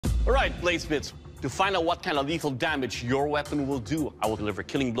All right, bladesmiths, to find out what kind of lethal damage your weapon will do, I will deliver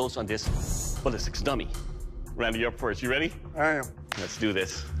killing blows on this ballistics dummy. Randy, you're up first. You ready? I am. Let's do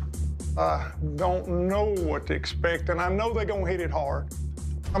this. I don't know what to expect, and I know they're gonna hit it hard.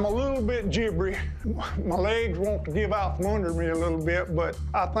 I'm a little bit jibbery. My legs want to give out from under me a little bit, but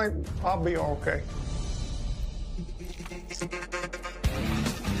I think I'll be okay.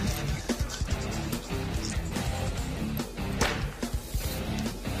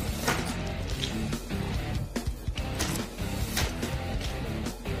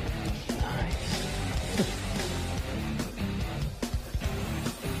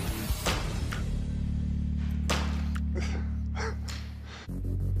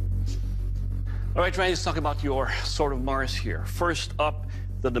 All right, Randy, let's talk about your Sword of Mars here. First up,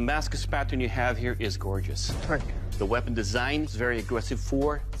 the Damascus pattern you have here is gorgeous. Thank you. The weapon design is very aggressive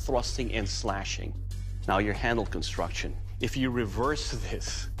for thrusting and slashing. Now, your handle construction. If you reverse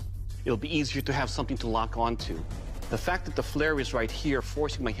this, it'll be easier to have something to lock onto. The fact that the flare is right here,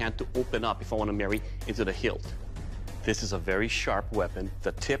 forcing my hand to open up if I want to marry into the hilt. This is a very sharp weapon.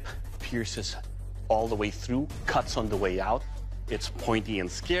 The tip pierces all the way through, cuts on the way out. It's pointy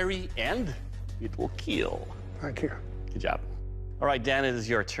and scary, and it will kill. Thank you. Good job. All right, Dan, it is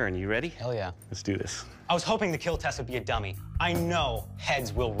your turn. You ready? Hell yeah. Let's do this. I was hoping the kill test would be a dummy. I know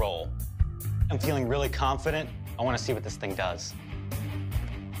heads will roll. I'm feeling really confident. I want to see what this thing does.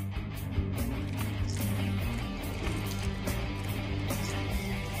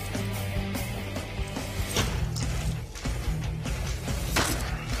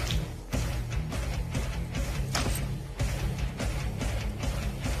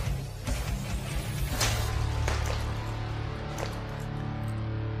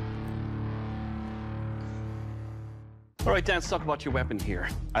 All right, Dan, let's talk about your weapon here.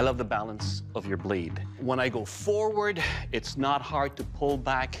 I love the balance of your blade. When I go forward, it's not hard to pull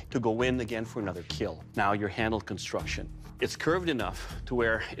back to go in again for another kill. Now, your handle construction. It's curved enough to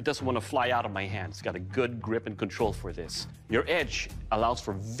where it doesn't want to fly out of my hand. It's got a good grip and control for this. Your edge allows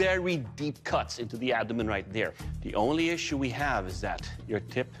for very deep cuts into the abdomen right there. The only issue we have is that your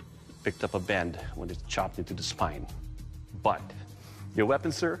tip picked up a bend when it's chopped into the spine. But your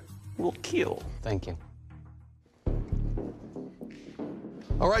weapon, sir, will kill. Thank you.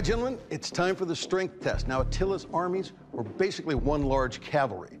 All right, gentlemen, it's time for the strength test. Now, Attila's armies were basically one large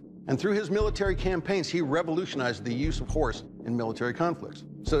cavalry. And through his military campaigns, he revolutionized the use of horse in military conflicts.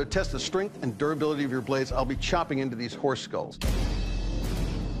 So to test the strength and durability of your blades, I'll be chopping into these horse skulls.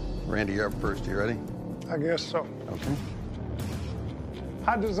 Randy, you're up first. You ready? I guess so. Okay.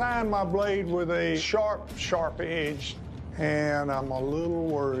 I designed my blade with a sharp edge, and I'm a little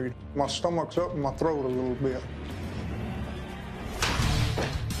worried. My stomach's up in my throat a little bit.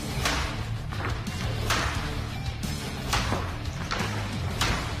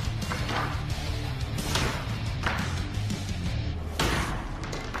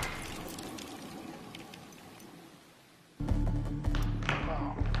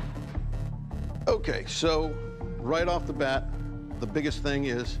 Okay, so right off the bat, the biggest thing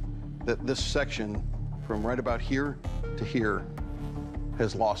is that this section from right about here to here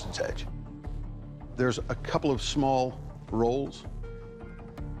has lost its edge. There's a couple of small rolls.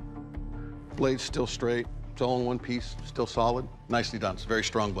 Blade's still straight. It's all in one piece, still solid. Nicely done. It's a very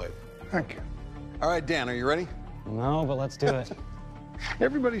strong blade. Thank you. All right, Dan, are you ready? No, but let's do it.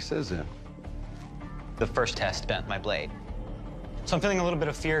 Everybody says that. The first test bent my blade. So I'm feeling a little bit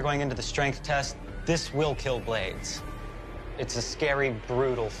of fear going into the strength test. This will kill blades. It's a scary,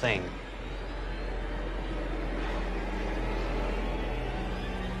 brutal thing.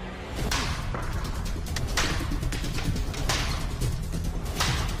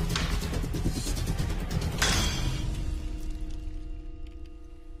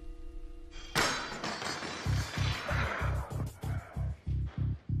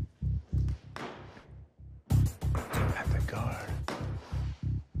 At the guard.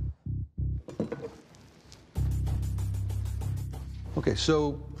 Okay,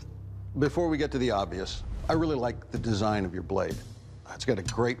 so before we get to the obvious, I really like the design of your blade. It's got a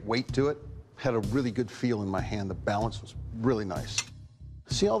great weight to it, had a really good feel in my hand. The balance was really nice.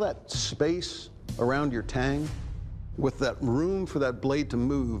 See all that space around your tang? With that room for that blade to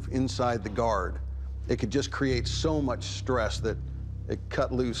move inside the guard, it could just create so much stress that it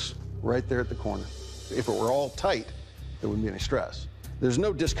cut loose right there at the corner. If it were all tight, there wouldn't be any stress. There's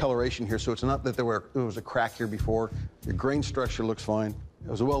no discoloration here, so it's not that there was a crack here before. Your grain structure looks fine. It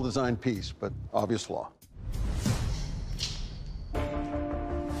was a well-designed piece, but obvious flaw.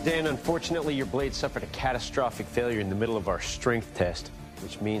 Dan, unfortunately, your blade suffered a catastrophic failure in the middle of our strength test,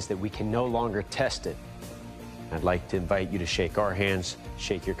 which means that we can no longer test it. I'd like to invite you to shake our hands,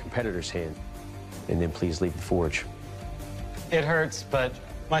 shake your competitor's hand, and then please leave the forge. It hurts, but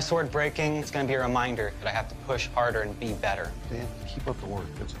my sword breaking, it's gonna be a reminder that I have to push harder and be better. Dan, keep up the work.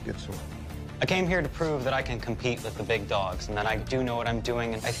 That's a good sword. I came here to prove that I can compete with the big dogs and that I do know what I'm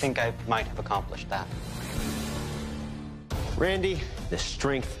doing, and I think I might have accomplished that. Randy, the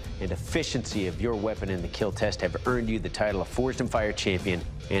strength and efficiency of your weapon in the kill test have earned you the title of Forged and Fire Champion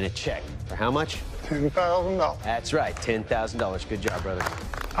and a check. For how much? $10,000. That's right, $10,000. Good job, brother.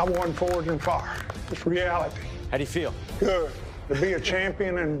 I won Forge and Fire. It's reality. How do you feel? Good. To be a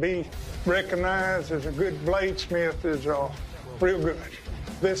champion and be recognized as a good bladesmith is real good.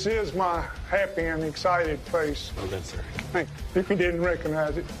 This is my happy and excited face. Well done, sir. Thank you. If you didn't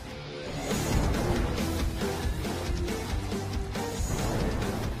recognize it.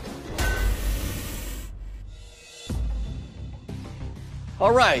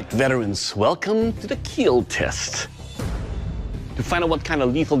 All right, veterans, welcome to the kill test. To find out what kind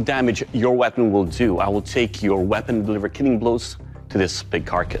of lethal damage your weapon will do, I will take your weapon and deliver killing blows to this big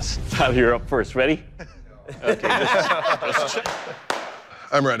carcass. Tyler, you're up first. Ready? Okay, let's check.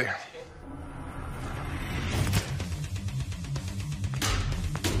 I'm ready.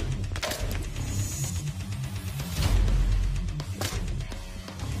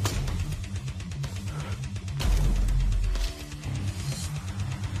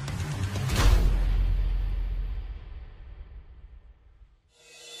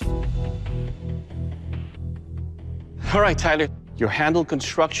 All right, Tyler, your handle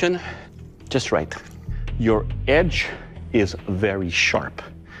construction, just right. Your edge is very sharp.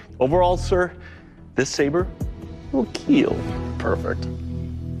 Overall, sir, this saber will kill. Perfect.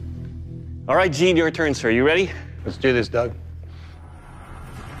 All right, Gene, your turn, sir. You ready? Let's do this, Doug.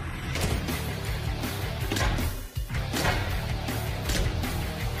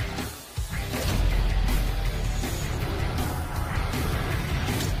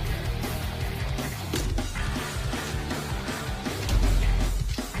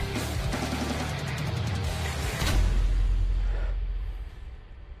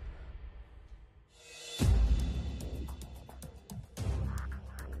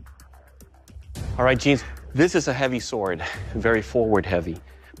 All right, Gene, this is a heavy sword, very forward heavy.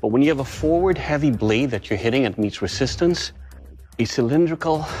 But when you have a forward heavy blade that you're hitting and meets resistance, a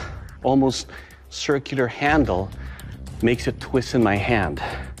cylindrical, almost circular handle makes it twist in my hand.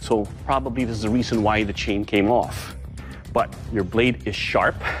 So probably this is the reason why the chain came off. But your blade is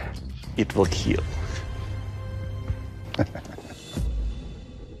sharp, it will kill.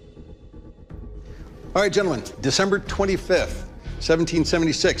 All right, gentlemen, December 25th,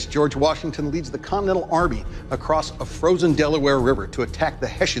 1776, George Washington leads the Continental Army across a frozen Delaware River to attack the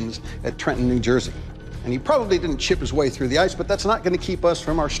Hessians at Trenton, New Jersey. And he probably didn't chip his way through the ice, but that's not going to keep us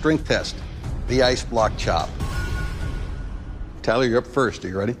from our strength test, the ice block chop. Tyler, you're up first. Are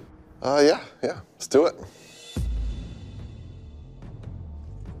you ready? Yeah, let's do it.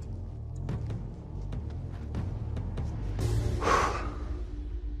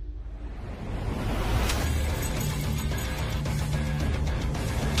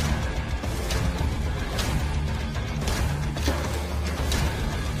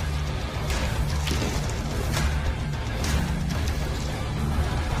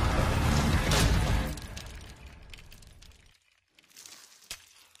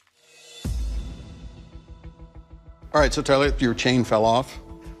 All right, so Tyler, your chain fell off,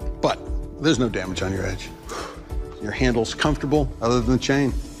 but there's no damage on your edge. Your handle's comfortable, other than the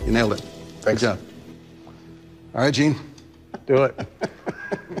chain. You nailed it. Thanks. Good job. All right, Gene. Do it.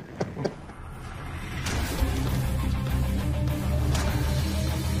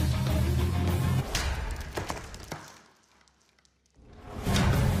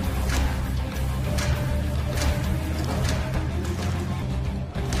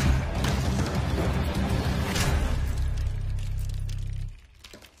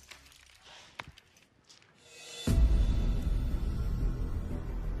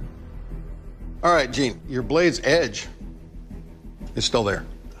 All right, Gene, your blade's edge is still there,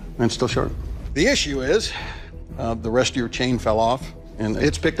 and it's still sharp. The issue is the rest of your chain fell off, and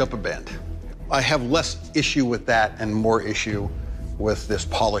it's picked up a bend. I have less issue with that and more issue with this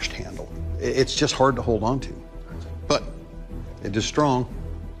polished handle. It's just hard to hold on to. But it is strong,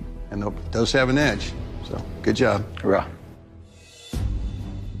 and it does have an edge, so good job. Hurrah.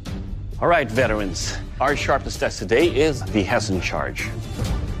 All right, veterans, our sharpest test today is the Hessen charge.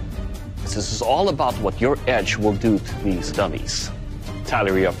 This is all about what your edge will do to these dummies.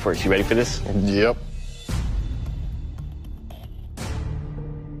 Tyler, you're up first. You ready for this? Yep.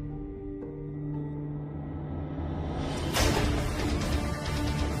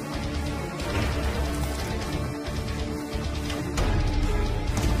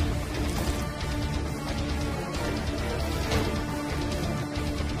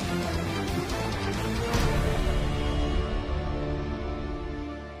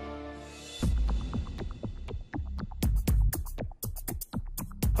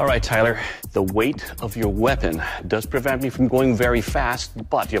 All right, Tyler, the weight of your weapon does prevent me from going very fast,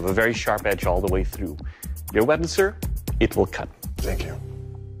 but you have a very sharp edge all the way through. Your weapon, sir, it will cut. Thank you.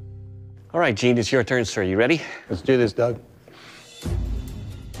 All right, Gene, it's your turn, sir. You ready? Let's do this, Doug.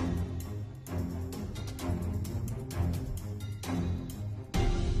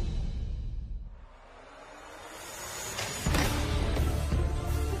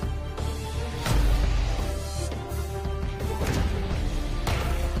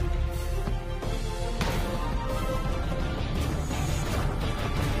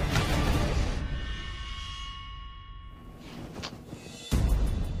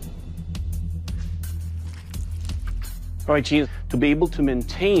 All right, Gene, to be able to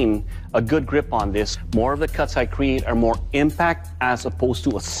maintain a good grip on this, more of the cuts I create are more impact as opposed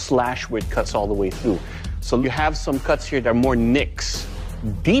to a slash where it cuts all the way through. So you have some cuts here that are more nicks,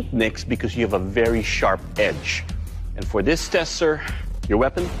 deep nicks, because you have a very sharp edge. And for this test, sir, your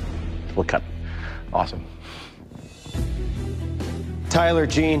weapon will cut. Awesome. Tyler,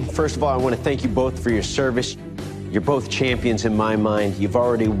 Gene, first of all, I want to thank you both for your service. You're both champions in my mind. You've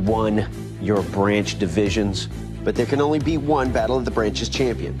already won your branch divisions, but there can only be one Battle of the Branches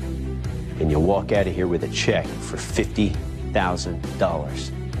champion. And you'll walk out of here with a check for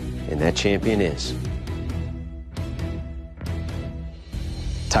 $50,000. And that champion is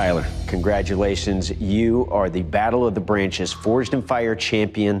Tyler. Congratulations. You are the Battle of the Branches Forged in Fire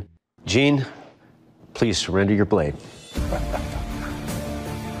champion. Gene, please surrender your blade. There's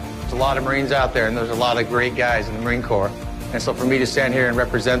a lot of Marines out there, and there's a lot of great guys in the Marine Corps. And so for me to stand here and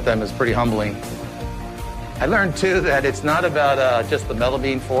represent them is pretty humbling. I learned, too, that it's not about just the metal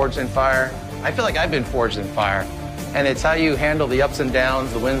being forged in fire. I feel like I've been forged in fire. And it's how you handle the ups and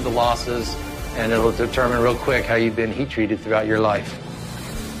downs, the wins, the losses, and it'll determine real quick how you've been heat treated throughout your life.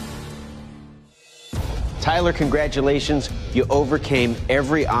 Tyler, congratulations. You overcame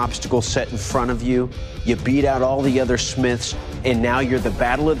every obstacle set in front of you. You beat out all the other Smiths, and now you're the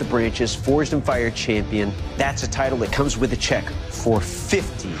Battle of the Branches Forged in Fire champion. That's a title that comes with a check for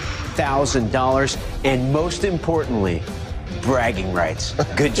 $50,000, and most importantly, bragging rights.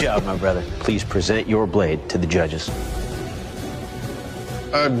 Good job, my brother. Please present your blade to the judges.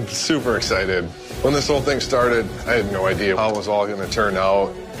 I'm super excited. When this whole thing started, I had no idea how it was all going to turn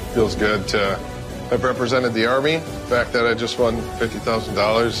out. Feels good to have represented the Army. The fact that I just won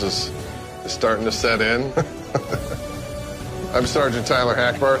 $50,000 is starting to set in. I'm Sergeant Tyler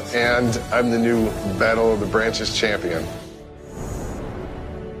Hackbarth, and I'm the new Battle of the Branches champion.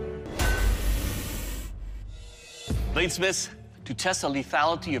 Bladesmiths, to test the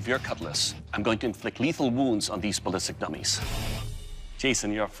lethality of your cutlass, I'm going to inflict lethal wounds on these ballistic dummies.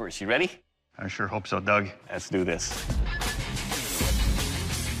 Jason, you're up first. You ready? I sure hope so, Doug. Let's do this.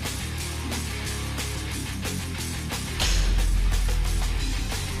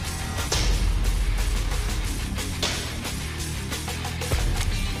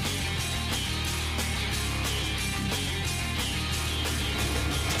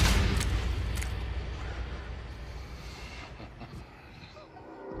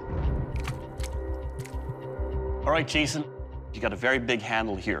 All right, Jason, you got a very big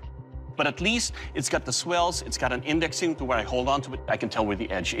handle here, but at least it's got the swells, it's got an indexing to where I hold on to it, I can tell where the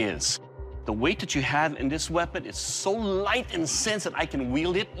edge is. The weight that you have in this weapon is so light in the sense that I can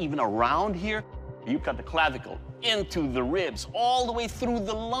wield it even around here. You've got the clavicle into the ribs, all the way through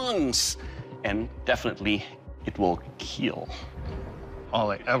the lungs, and definitely it will kill.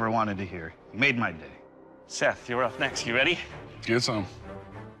 All I ever wanted to hear. You made my day. Seth, you're up next. You ready? Get some.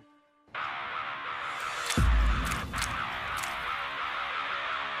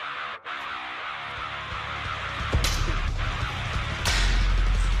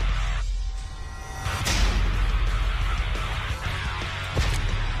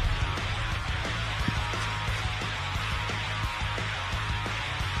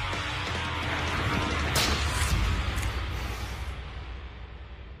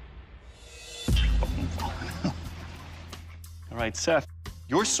 All right, Seth,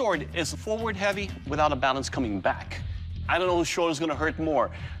 your sword is forward heavy without a balance coming back. I don't know whose shoulder's gonna hurt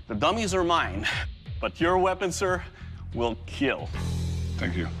more. The dummies are mine, but your weapon, sir, will kill.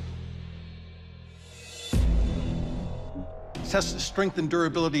 Thank you. Test the strength and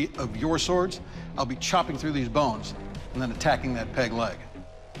durability of your swords. I'll be chopping through these bones and then attacking that peg leg.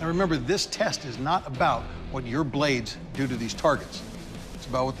 Now remember, this test is not about what your blades do to these targets. It's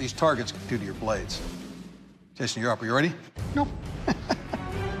about what these targets do to your blades. Jason, you're up. Are you ready? Nope.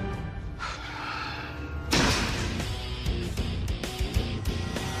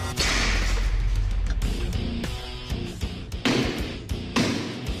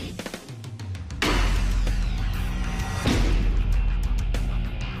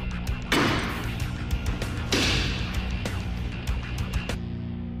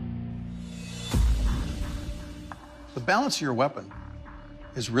 balance of your weapon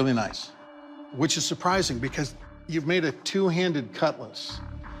is really nice, which is surprising because you've made a two-handed cutlass.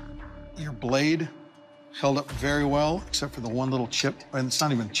 Your blade held up very well, except for the one little chip, and it's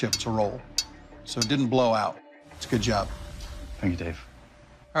not even a chip, it's a roll. So it didn't blow out. It's a good job. Thank you, Dave.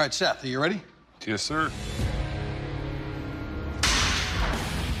 All right, Seth, are you ready? Yes, sir.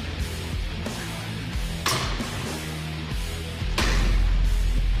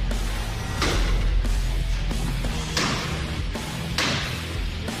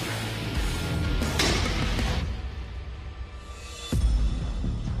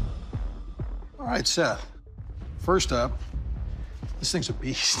 All right, Seth. First up, this thing's a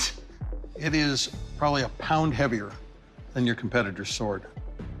beast. It is probably a pound heavier than your competitor's sword.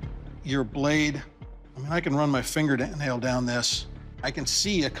 Your blade, I mean, I can run my fingernail down this. I can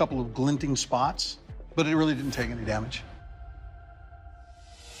see a couple of glinting spots, but it really didn't take any damage.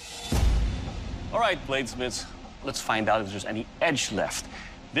 All right, bladesmiths, let's find out if there's any edge left.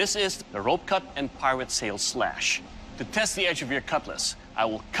 This is the rope cut and pirate sail slash. To test the edge of your cutlass, I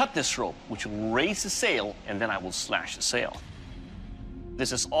will cut this rope, which will raise the sail, and then I will slash the sail.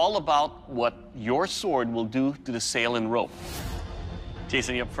 This is all about what your sword will do to the sail and rope.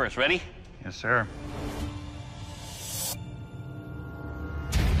 Jason, you up first. Ready? Yes, sir.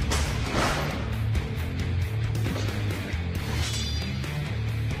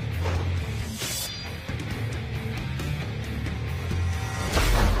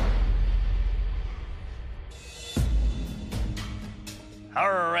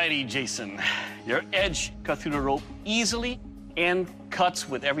 Alrighty, Jason. Your edge cut through the rope easily and cuts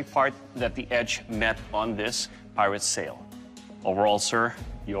with every part that the edge met on this pirate sail. Overall, sir,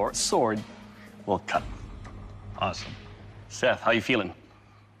 your sword will cut. Awesome. Seth, how you feeling?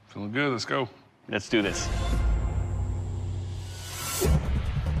 Feeling good. Let's go. Let's do this.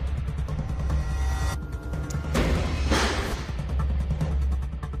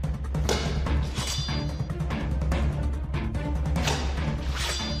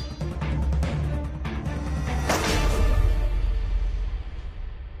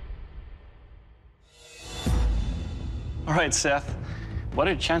 All right, Seth, what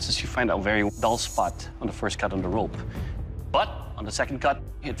are the chances you find a very dull spot on the first cut on the rope? But on the second cut,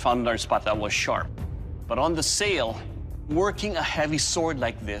 it found another spot that was sharp. But on the sail, working a heavy sword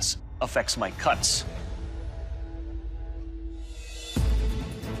like this affects my cuts.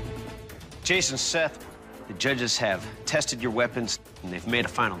 Jason, Seth, the judges have tested your weapons, and they've made a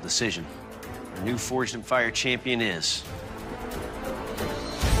final decision. Our new Forged in Fire champion is...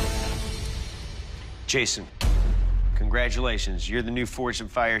 Jason, congratulations. You're the new Forged in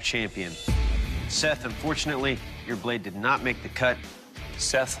Fire champion. Seth, unfortunately, your blade did not make the cut.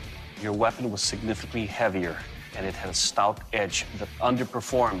 Seth, your weapon was significantly heavier, and it had a stout edge that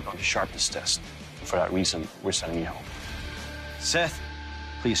underperformed on the sharpness test. For that reason, we're sending you home. Seth,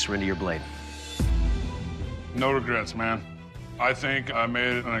 please surrender your blade. No regrets, man. I think I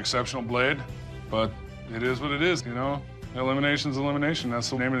made an exceptional blade, but it is what it is, you know? Elimination's elimination. That's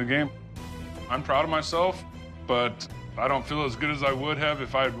the name of the game. I'm proud of myself, but I don't feel as good as I would have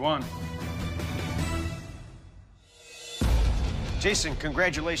if I had won. Jason,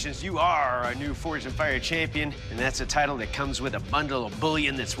 congratulations. You are our new Forged in Fire champion, and that's a title that comes with a bundle of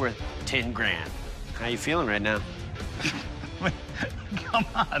bullion that's worth 10 grand. How you feeling right now? Come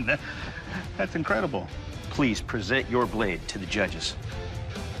on, that's incredible. Please present your blade to the judges.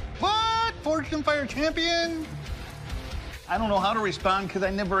 What? Forged in Fire champion? I don't know how to respond because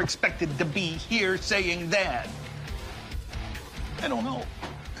I never expected to be here saying that. I don't know.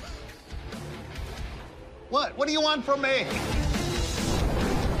 What? What do you want from me?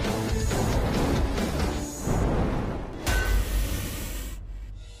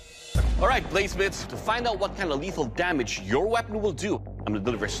 All right, bladesmiths, to find out what kind of lethal damage your weapon will do, I'm gonna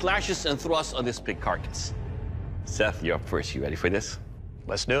deliver slashes and thrusts on this pig carcass. Seth, you're up first. You ready for this?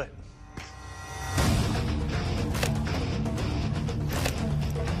 Let's do it.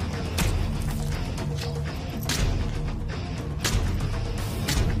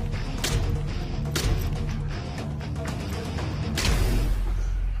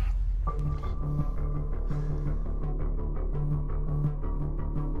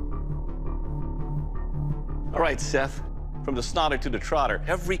 All right, Seth, from the snotter to the trotter,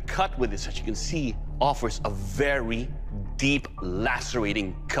 every cut with this, as you can see, offers a very deep,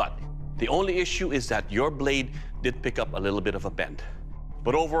 lacerating cut. The only issue is that your blade did pick up a little bit of a bend.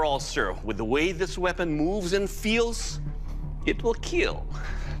 But overall, sir, with the way this weapon moves and feels, it will kill.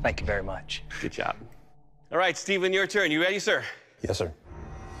 Thank you very much. Good job. All right, Steven, your turn. You ready, sir? Yes, sir.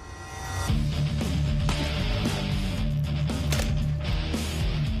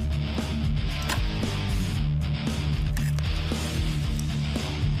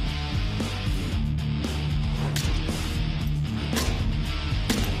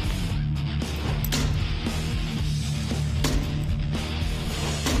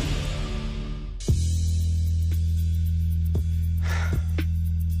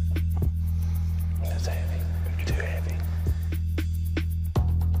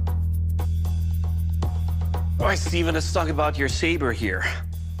 All right, Steven, let's talk about your saber here.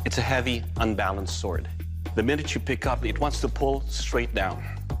 It's a heavy, unbalanced sword. The minute you pick up, it wants to pull straight down.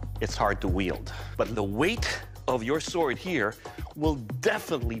 It's hard to wield. But the weight of your sword here will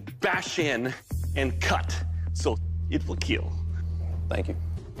definitely bash in and cut, so it will kill. Thank you.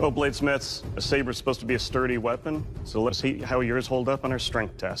 Well, bladesmiths, a saber's supposed to be a sturdy weapon, so let's see how yours hold up on our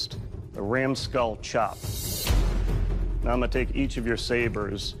strength test. The ram skull chop. Now I'm gonna take each of your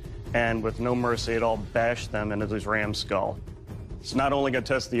sabers and with no mercy at all, bash them into this ram skull. It's not only gonna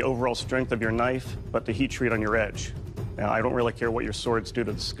test the overall strength of your knife, but the heat treat on your edge. Now, I don't really care what your swords do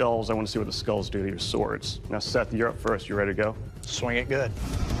to the skulls. I wanna see what the skulls do to your swords. Now, Seth, you're up first. You ready to go? Swing it good.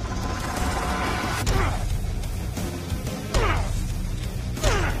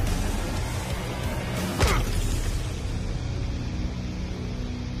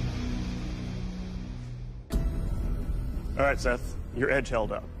 All right, Seth, your edge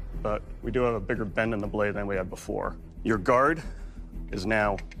held up, but we do have a bigger bend in the blade than we had before. Your guard is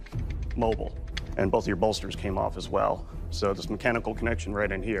now mobile, and both of your bolsters came off as well. So this mechanical connection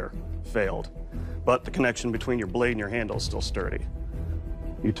right in here failed, but the connection between your blade and your handle is still sturdy.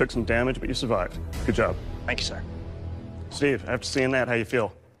 You took some damage, but you survived. Good job. Thank you, sir. Steve, after seeing that, how you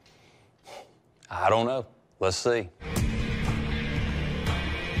feel? I don't know. Let's see.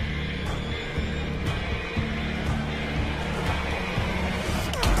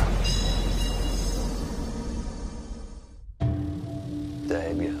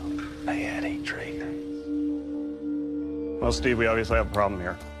 There you go. Bad heat treat. Well, Steve, we obviously have a problem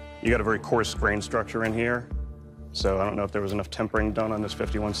here. You got a very coarse grain structure in here, so I don't know if there was enough tempering done on this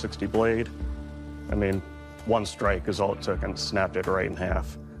 5160 blade. I mean, one strike is all it took and snapped it right in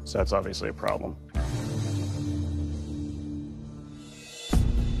half, so that's obviously a problem.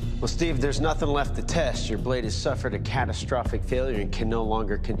 Well, Steve, there's nothing left to test. Your blade has suffered a catastrophic failure and can no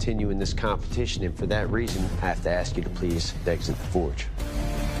longer continue in this competition. And for that reason, I have to ask you to please exit the forge.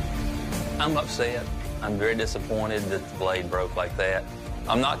 I'm upset. I'm very disappointed that the blade broke like that.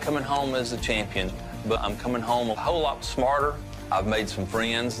 I'm not coming home as a champion, but I'm coming home a whole lot smarter. I've made some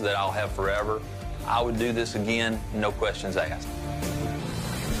friends that I'll have forever. I would do this again, no questions asked.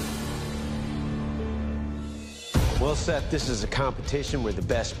 Well, Seth, this is a competition where the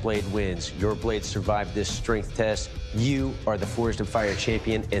best blade wins. Your blade survived this strength test. You are the Forged in Fire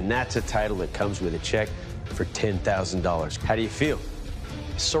champion, and that's a title that comes with a check for $10,000. How do you feel?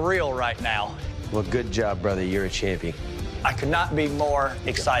 Surreal right now. Well, good job, brother. You're a champion. I could not be more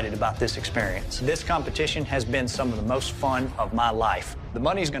excited about this experience. This competition has been some of the most fun of my life. The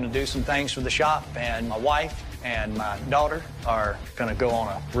money's going to do some things for the shop, and my wife and my daughter are going to go on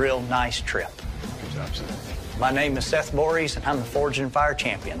a real nice trip. Good job, Seth. My name is Seth Voorhees, and I'm the Forged in Fire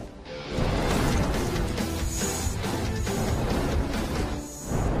champion.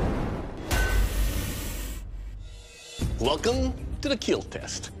 Welcome to the kill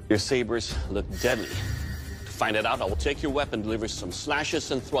test. Your sabers look deadly. To find it out, I will take your weapon, deliver some slashes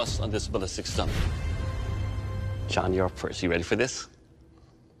and thrusts on this ballistic stump. John, you're up first. You ready for this?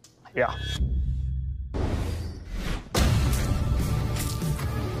 Yeah.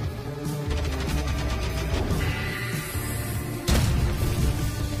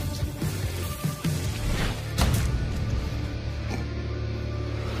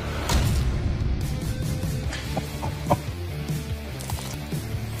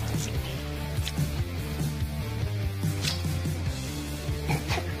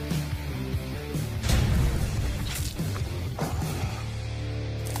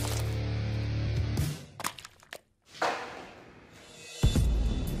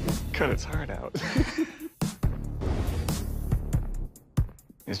 Cut its heart out.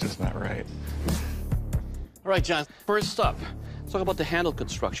 It's just not right. All right, John, first up, let's talk about the handle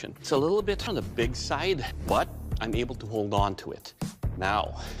construction. It's a little bit on the big side, but I'm able to hold on to it.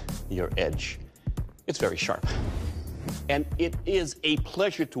 Now, your edge. It's very sharp. And it is a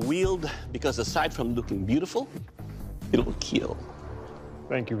pleasure to wield because aside from looking beautiful, it will kill.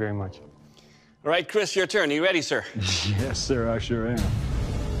 Thank you very much. All right, Chris, your turn. Are you ready, sir? Yes, sir, I sure am.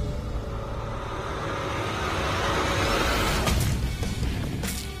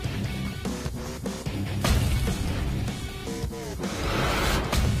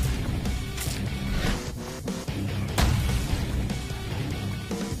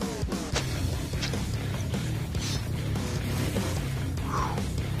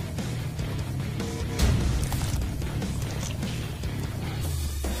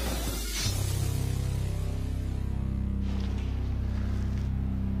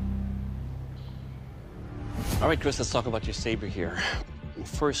 All right, Chris, let's talk about your saber here.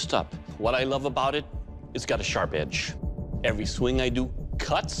 First up, what I love about it, it's got a sharp edge. Every swing I do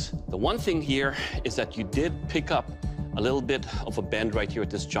cuts. The one thing here is that you did pick up a little bit of a bend right here at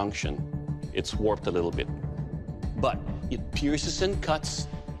this junction. It's warped a little bit. But it pierces and cuts,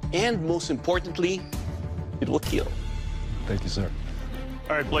 and most importantly, it will kill. Thank you, sir.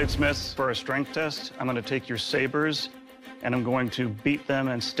 All right, bladesmiths, for a strength test, I'm going to take your sabers, and I'm going to beat them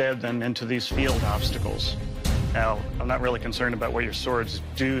and stab them into these field obstacles. Now, I'm not really concerned about what your swords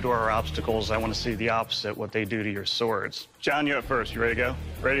do to our obstacles. I want to see the opposite, what they do to your swords. John, you're up first. You ready to go?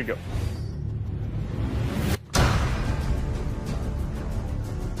 Ready to go.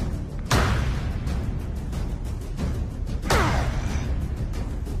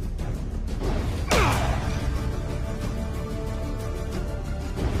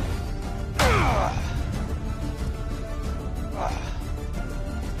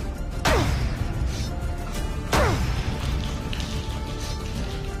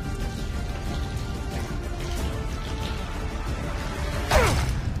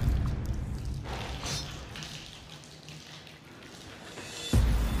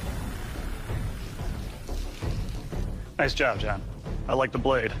 Nice job, John. I like the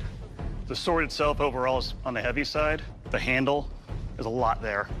blade. The sword itself overall is on the heavy side. The handle is a lot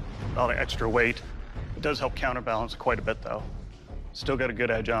there, a lot of extra weight. It does help counterbalance quite a bit, though. Still got a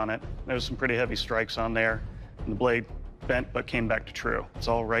good edge on it. There's some pretty heavy strikes on there, and the blade bent but came back to true. It's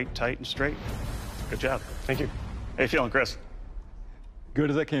all right, tight, and straight. Good job. Thank you. How you feeling, Chris?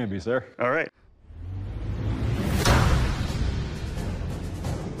 Good as I can be, sir. All right.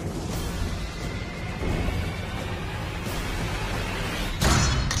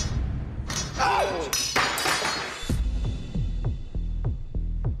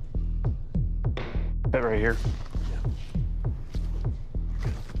 That right here.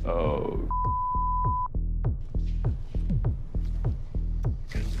 Oh.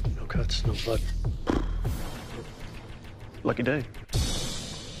 No cuts, no blood. Lucky day.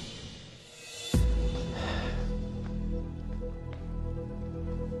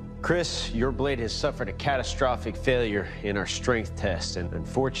 Chris, your blade has suffered a catastrophic failure in our strength test, and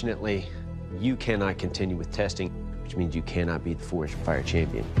unfortunately, you cannot continue with testing, which means you cannot be the Forged and Fire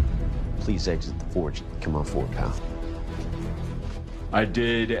champion. Please exit the forge. Come on forward, pal. I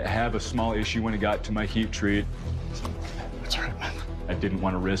did have a small issue when it got to my heat treat. That's all right, man. I didn't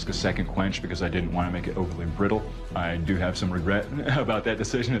want to risk a second quench because I didn't want to make it overly brittle. I do have some regret about that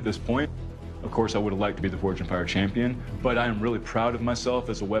decision at this point. Of course, I would have liked to be the Forged and Fire champion, but I am really proud of myself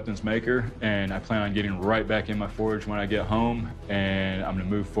as a weapons maker, and I plan on getting right back in my forge when I get home, and I'm going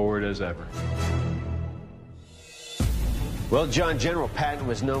to move forward as ever. Well, John, General Patton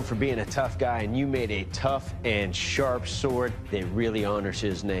was known for being a tough guy, and you made a tough and sharp sword that really honors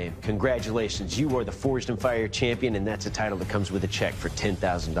his name. Congratulations. You are the Forged and Fire champion, and that's a title that comes with a check for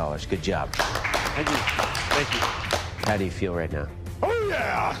 $10,000. Good job. Thank you. Thank you. How do you feel right now? Oh,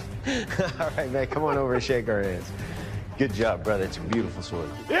 yeah. All right, man, come on over and shake our hands. Good job, brother. It's a beautiful sword.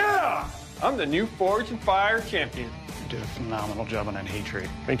 Yeah. I'm the new Forged and Fire champion. You did a phenomenal job on that heat treat.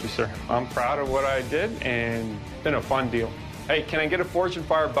 Thank you, sir. I'm proud of what I did, and it's been a fun deal. Hey, can I get a Forged and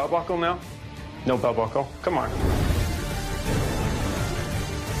Fire belt buckle now? No belt buckle. Come on.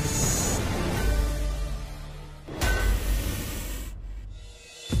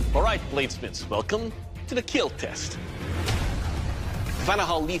 All right, bladesmiths, welcome to the kill test. To find out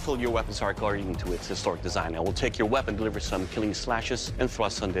how lethal your weapons are according to its historic design, I will take your weapon, deliver some killing slashes and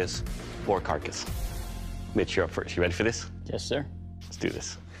thrusts on this boar carcass. Mitch, you're up first. You ready for this? Yes, sir. Let's do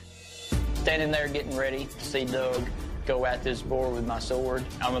this. Standing there getting ready to see Doug go at this boar with my sword.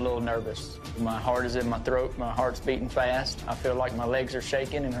 I'm a little nervous. My heart is in my throat. My heart's beating fast. I feel like my legs are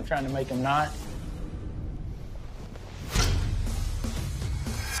shaking and I'm trying to make them not.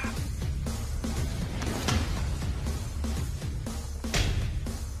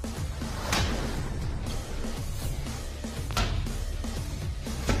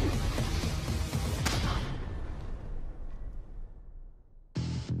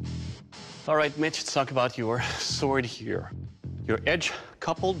 All right, Mitch, let's talk about your sword here. Your edge,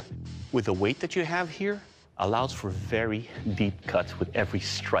 coupled with the weight that you have here, allows for very deep cuts with every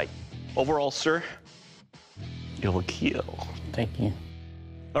strike. Overall, sir, it will kill. Thank you.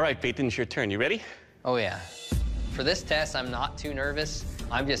 All right, Peyton, it's your turn. You ready? Oh, yeah. For this test, I'm not too nervous.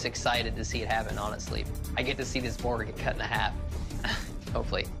 I'm just excited to see it happen, honestly. I get to see this board get cut in half,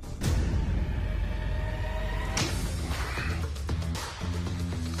 hopefully.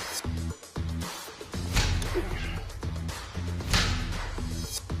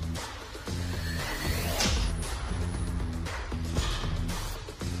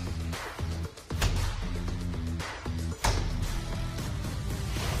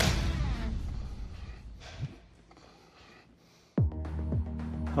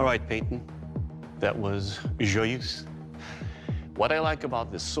 All right, Peyton. That was joyeux. What I like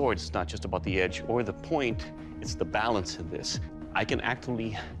about this sword is not just about the edge or the point, it's the balance in this. I can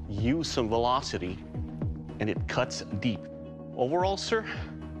actually use some velocity, and it cuts deep. Overall, sir,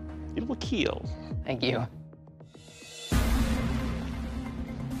 it will kill. Thank you.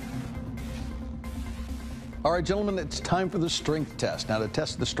 All right, gentlemen, it's time for the strength test. Now, to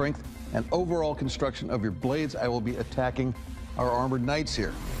test the strength and overall construction of your blades, I will be attacking our armored knights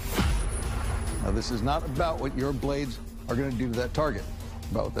here. Now, this is not about what your blades are going to do to that target,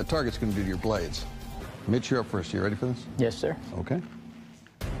 about what that target's going to do to your blades. Mitch, you're up first. You ready for this? Yes, sir. Okay.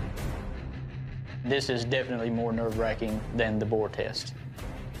 This is definitely more nerve-wracking than the bore test.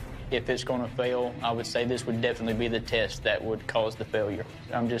 If it's going to fail, I would say this would definitely be the test that would cause the failure.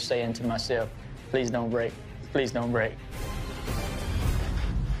 I'm just saying to myself, please don't break. Please don't break.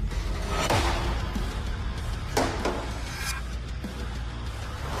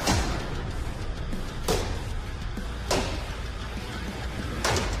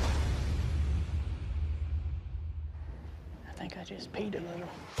 I think I just peed a little.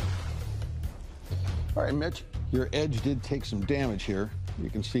 All right, Mitch, your edge did take some damage here. You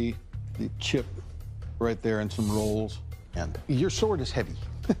can see the chip right there and some rolls. And your sword is heavy.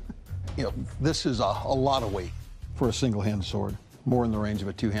 You know, this is a lot of weight for a single-handed sword. More in the range of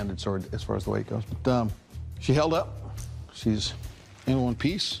a two-handed sword as far as the weight goes. But she held up. She's in one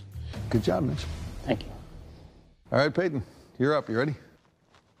piece. Good job, Mitch. Thank you. All right, Peyton, you're up. You ready?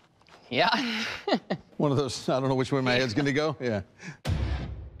 Yeah. One of those, I don't know which way my head's going to go. Yeah.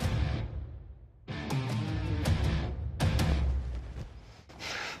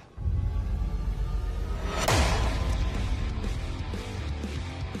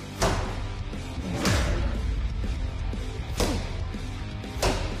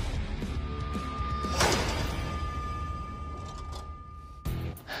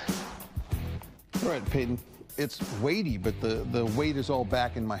 All right, Peyton, it's weighty, but the weight is all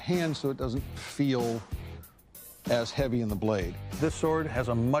back in my hand, so it doesn't feel as heavy in the blade. This sword has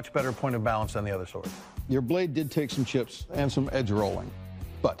a much better point of balance than the other sword. Your blade did take some chips and some edge rolling,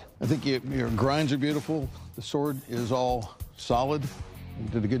 but I think your grinds are beautiful. The sword is all solid. You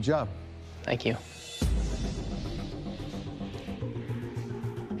did a good job. Thank you.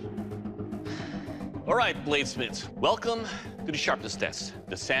 All right, bladesmiths, welcome to the sharpness test,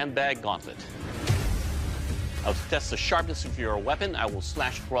 the sandbag gauntlet. Now, to test the sharpness of your weapon, I will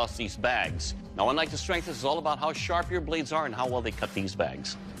slash across these bags. Now, unlike the strength, this is all about how sharp your blades are and how well they cut these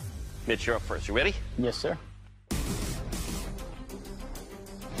bags. Mitch, you're up first. You ready? Yes, sir.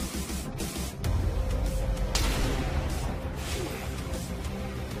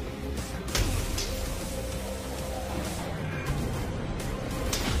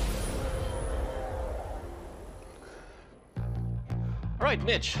 All right,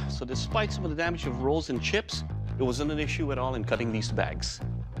 Mitch, so despite some of the damage of rolls and chips, it wasn't an issue at all in cutting these bags.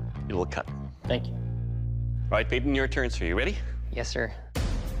 It will cut. Thank you. All right, Peyton, your turn, sir. You ready? Yes, sir.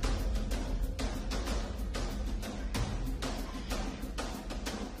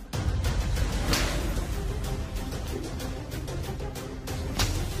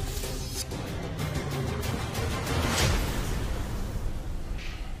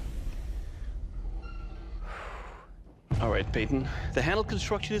 All right, Peyton. The handle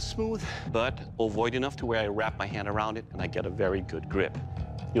construction is smooth, but ovoid enough to where I wrap my hand around it and I get a very good grip.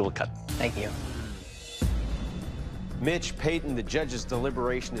 You will cut. Thank you. Mitch, Peyton, the judges'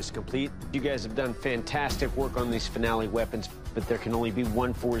 deliberation is complete. You guys have done fantastic work on these finale weapons, but there can only be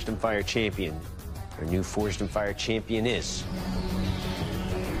one Forged in Fire champion. Our new Forged in Fire champion is...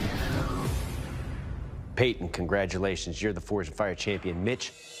 Peyton, congratulations. You're the Forged in Fire champion.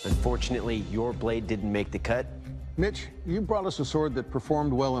 Mitch, unfortunately, your blade didn't make the cut. Mitch, you brought us a sword that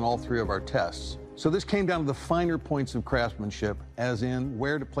performed well in all three of our tests. So this came down to the finer points of craftsmanship, as in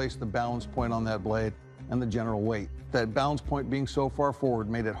where to place the balance point on that blade and the general weight. That balance point being so far forward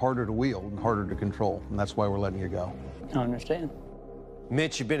made it harder to wield and harder to control, and that's why we're letting you go. I understand.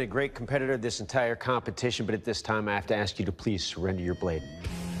 Mitch, you've been a great competitor this entire competition, but at this time I have to ask you to please surrender your blade.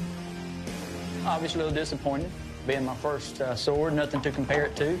 Obviously a little disappointed. Being my first sword, nothing to compare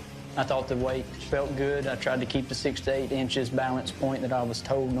it to. I thought the weight felt good. I tried to keep the 6 to 8 inches balance point that I was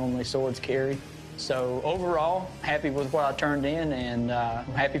told normally swords carry. So overall, happy with what I turned in, and I'm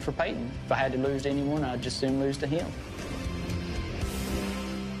happy for Peyton. If I had to lose to anyone, I'd just soon lose to him.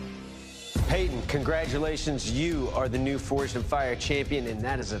 Peyton, congratulations. You are the new Forged in Fire champion, and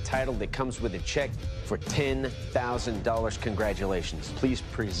that is a title that comes with a check for $10,000. Congratulations. Please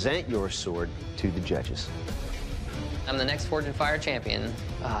present your sword to the judges. I'm the next Forged in Fire champion.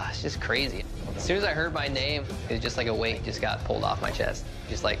 It's just crazy. As soon as I heard my name, it was just like a weight just got pulled off my chest.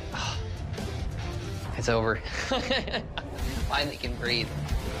 Just like, oh, it's over. Finally can breathe.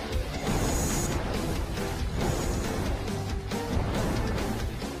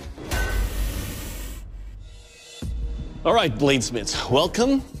 All right, bladesmiths,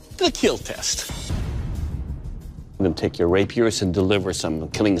 welcome to the kill test. I'm gonna take your rapiers and deliver some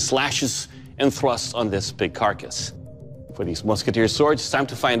killing slashes and thrusts on this big carcass. For these musketeer swords, it's time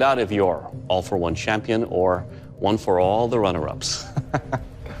to find out if you're all-for-one champion or one for all the runner-ups.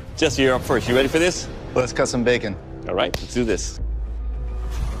 Jesse, you're up first. You ready for this? Let's cut some bacon. All right, let's do this.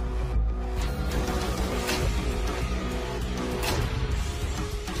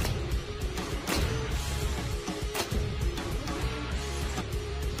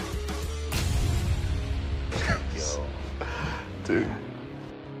 Dude,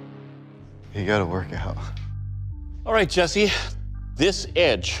 you gotta work out. All right, Jesse, this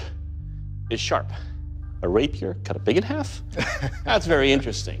edge is sharp. A rapier cut big in half? That's very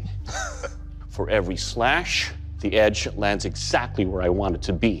interesting. For every slash, the edge lands exactly where I want it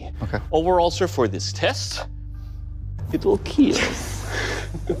to be. Okay. Overall, sir, for this test, it will kill.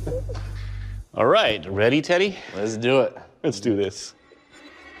 All right, ready, Teddy? Let's do it. Let's do this.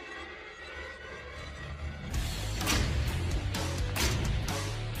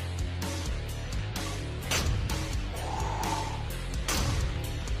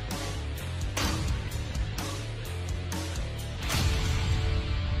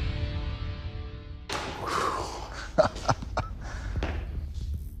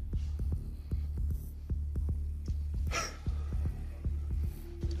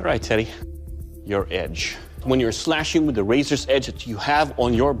 All right, Teddy, your edge. When you're slashing with the razor's edge that you have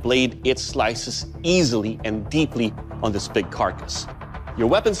on your blade, it slices easily and deeply on this big carcass. Your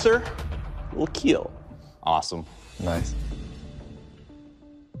weapon, sir, will kill. Awesome. Nice.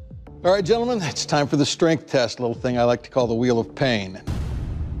 All right, gentlemen, it's time for the strength test, little thing I like to call the wheel of pain.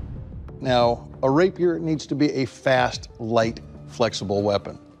 Now, a rapier needs to be a fast, light, flexible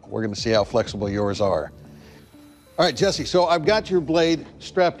weapon. We're going to see how flexible yours are. All right, Jesse, so I've got your blade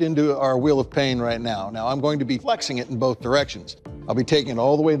strapped into our wheel of pain right now. Now, I'm going to be flexing it in both directions. I'll be taking it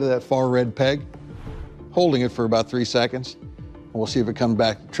all the way to that far red peg, holding it for about 3 seconds, and we'll see if it comes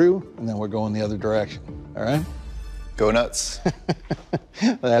back true, and then we're going the other direction. All right? Go nuts.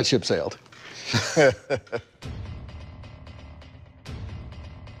 That ship sailed.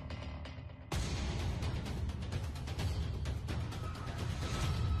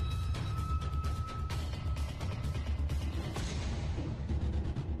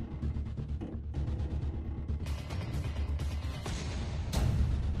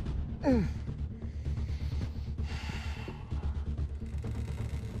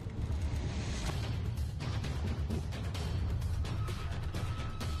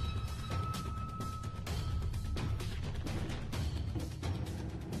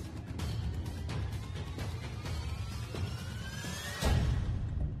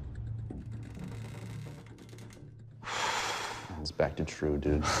 It's back to true,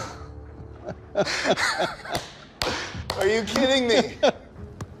 dude. Are you kidding me?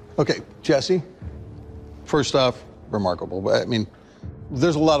 Okay, Jesse, first off, remarkable. I mean,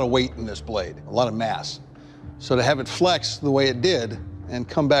 there's a lot of weight in this blade, a lot of mass. So to have it flex the way it did and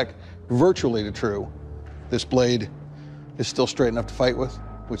come back virtually to true, this blade is still straight enough to fight with,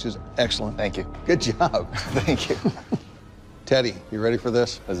 which is excellent. Thank you. Good job. Thank you. Teddy, you ready for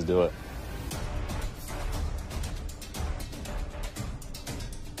this? Let's do it.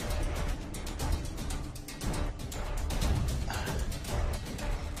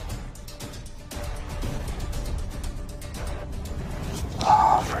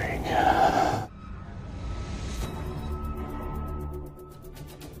 Oh, freak.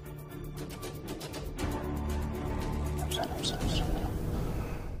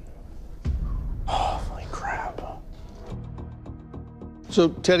 Holy crap. So,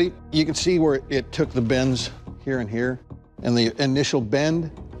 Teddy, you can see where it took the bends here and here. And the initial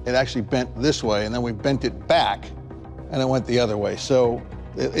bend, it actually bent this way, and then we bent it back, and it went the other way. So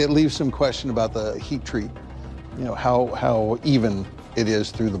it leaves some question about the heat treat, you know, how even it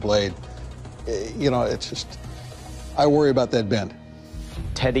is through the blade. You know, it's just, I worry about that bend.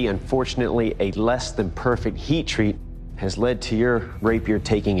 Teddy, unfortunately, a less than perfect heat treat has led to your rapier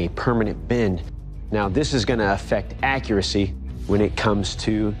taking a permanent bend. Now, this is going to affect accuracy when it comes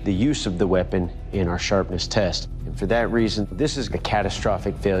to the use of the weapon in our sharpness test. And for that reason, this is a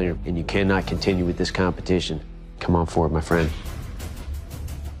catastrophic failure, and you cannot continue with this competition. Come on forward, my friend.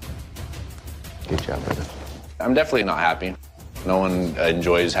 Good job, brother. I'm definitely not happy. No one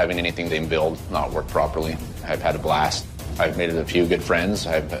enjoys having anything they build not work properly. I've had a blast. I've made a few good friends.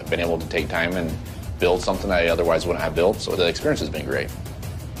 I've been able to take time and build something I otherwise wouldn't have built, so the experience has been great.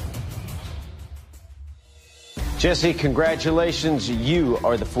 Jesse, congratulations. You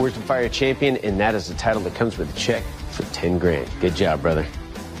are the Forged in Fire champion, and that is the title that comes with a check for 10 grand. Good job, brother.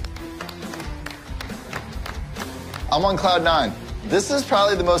 I'm on cloud 9. This is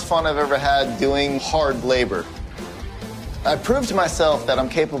probably the most fun I've ever had doing hard labor. I proved to myself that I'm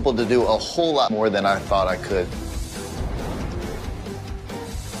capable to do a whole lot more than I thought I could.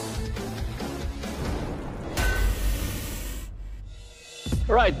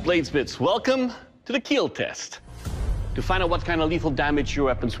 All right, bladesmiths, welcome to the keel test. To find out what kind of lethal damage your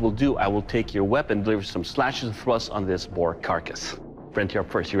weapons will do, I will take your weapon, deliver some slashes and thrusts on this boar carcass. Brent, you're up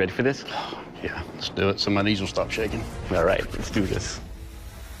first. You ready for this? Yeah, let's do it so my knees will stop shaking. All right, let's do this.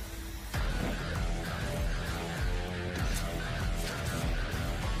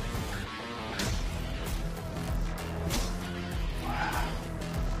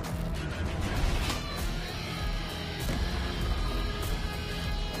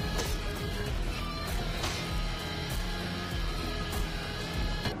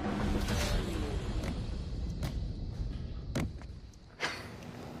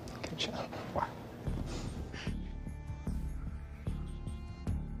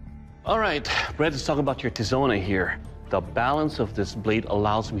 All right, Brett, let's talk about your Tizona here. The balance of this blade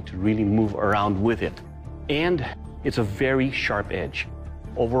allows me to really move around with it. And it's a very sharp edge.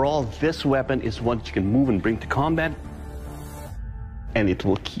 Overall, this weapon is one that you can move and bring to combat, and it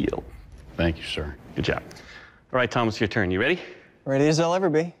will kill. Thank you, sir. Good job. All right, Thomas, your turn. You ready? Ready as I'll ever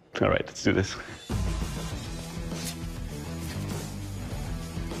be. All right, let's do this.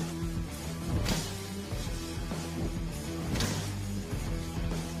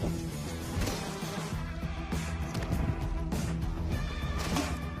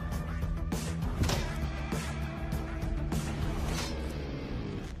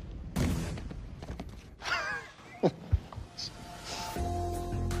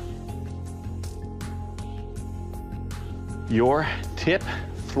 Your tip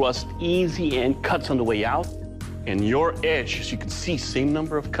thrusts easy and cuts on the way out, and your edge, as you can see, same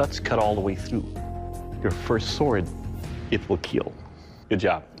number of cuts cut all the way through. Your first sword, it will kill. Good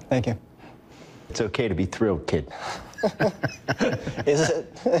job. Thank you. It's okay to be thrilled, kid. Is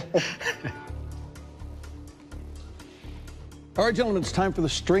it? All right, gentlemen, it's time for the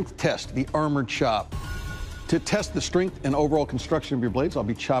strength test, the armored chop. To test the strength and overall construction of your blades, I'll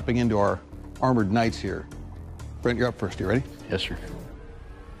be chopping into our armored knights here. Brent, you're up first. You ready? Yes, sir.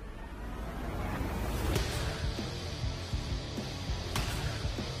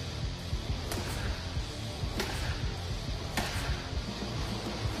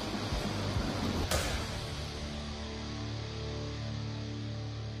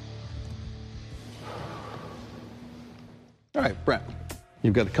 All right, Brent,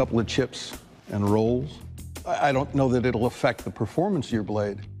 you've got a couple of chips and rolls. I don't know that it'll affect the performance of your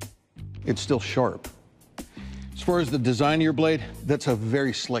blade. It's still sharp. As far as the design of your blade, that's a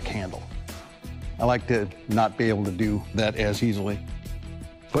very slick handle. I like to not be able to do that as easily.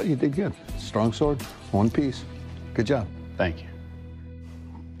 But you did good. Strong sword, one piece. Good job. Thank you.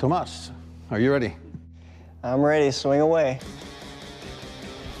 Tomas, are you ready? I'm ready. Swing away.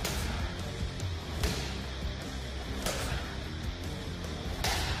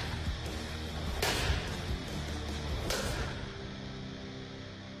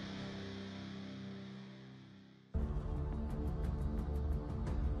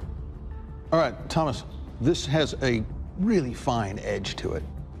 All right, Thomas, this has a really fine edge to it.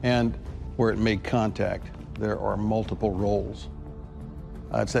 And where it made contact, there are multiple rolls.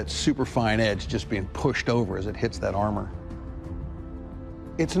 It's that super fine edge just being pushed over as it hits that armor.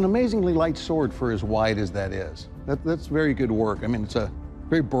 It's an amazingly light sword for as wide as that is. That's very good work. I mean, it's a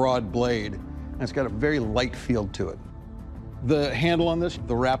very broad blade, and it's got a very light feel to it. The handle on this,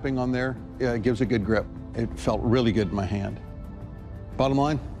 the wrapping on there, gives a good grip. It felt really good in my hand. Bottom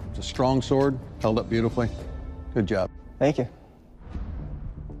line, it's a strong sword, held up beautifully. Good job. Thank you.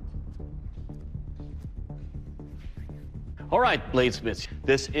 All right, bladesmiths,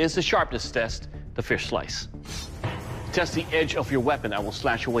 this is the sharpness test, the fish slice. To test the edge of your weapon, I will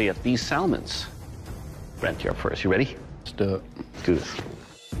slash away at these salmons. Brent, you're up first. You ready? Let's do it. Let's do this.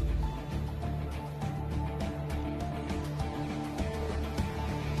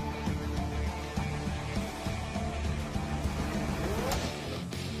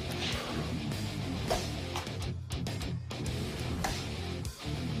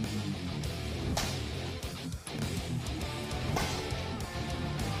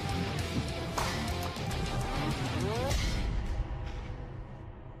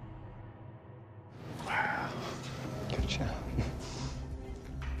 Good job.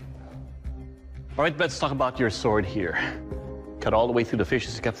 All right, let's talk about your sword here. Cut all the way through the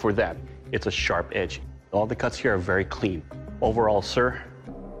fishes except for that. It's a sharp edge. All the cuts here are very clean. Overall, sir,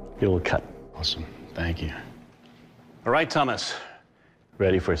 you'll cut. Awesome. Thank you. All right, Thomas.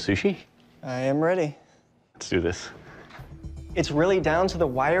 Ready for sushi? I am ready. Let's do this. It's really down to the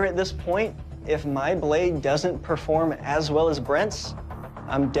wire at this point. If my blade doesn't perform as well as Brent's,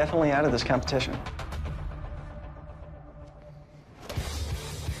 I'm definitely out of this competition.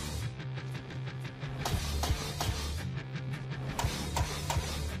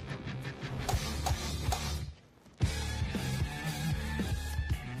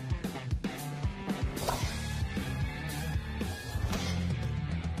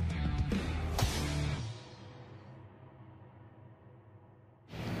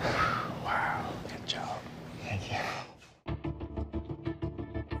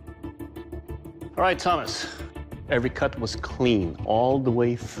 All right, Thomas. Every cut was clean all the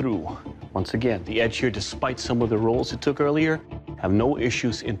way through. Once again, the edge here, despite some of the rolls it took earlier, have no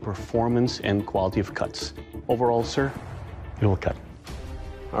issues in performance and quality of cuts. Overall, sir, it will cut.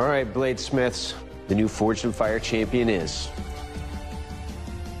 All right, bladesmiths, the new Forged in Fire champion is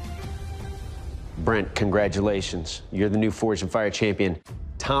Brent. Congratulations, you're the new Forged in Fire champion.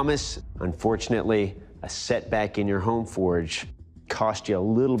 Thomas, unfortunately, a setback in your home forge cost you a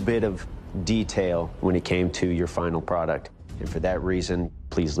little bit of detail when it came to your final product. And for that reason,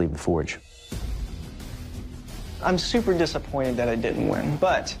 please leave the forge. I'm super disappointed that I didn't win,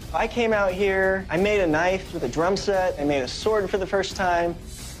 but I came out here, I made a knife with a drum set, I made a sword for the first time.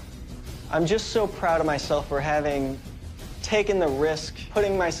 I'm just so proud of myself for having taken the risk,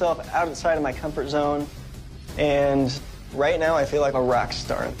 putting myself outside of my comfort zone, and right now I feel like a rock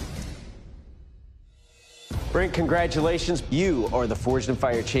star. Brent, congratulations. You are the Forged in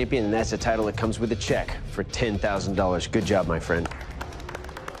Fire champion, and that's a title that comes with a check for $10,000. Good job, my friend.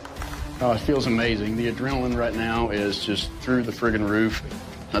 Oh, it feels amazing. The adrenaline right now is just through the friggin' roof.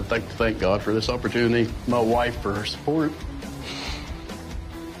 I'd like to thank God for this opportunity, my wife for her support.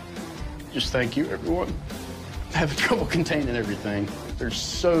 Just thank you, everyone. I'm having trouble containing everything. There's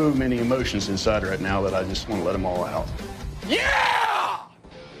so many emotions inside right now that I just want to let them all out. Yeah!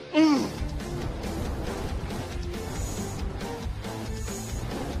 Mm.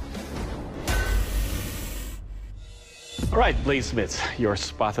 All right, bladesmiths, your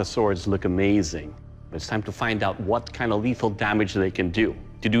Spatha swords look amazing. It's time to find out what kind of lethal damage they can do.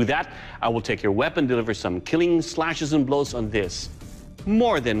 To do that, I will take your weapon, deliver some killing slashes and blows on this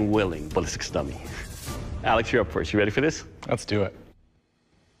more than willing ballistics dummy. Alex, you're up first. You ready for this? Let's do it.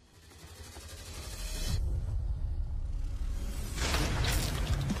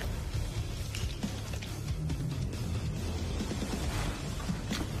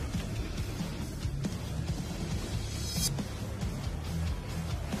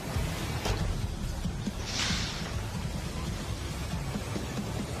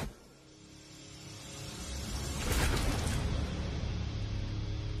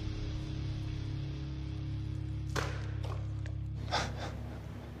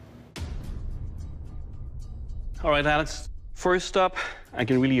 All right, Alex. First up, I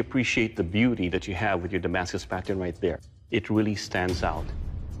can really appreciate the beauty that you have with your Damascus pattern right there. It really stands out.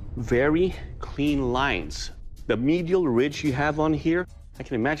 Very clean lines. The medial ridge you have on here, I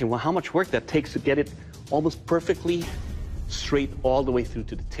can imagine how much work that takes to get it almost perfectly straight all the way through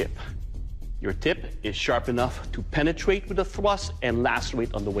to the tip. Your tip is sharp enough to penetrate with a thrust and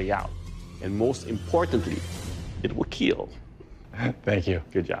lacerate on the way out. And most importantly, it will kill. Thank you.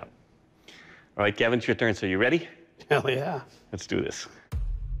 Good job. All right, Kevin, it's your turn. So you ready? Hell yeah. Let's do this.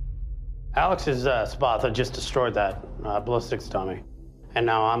 Alex's Spatha just destroyed that ballistics dummy. And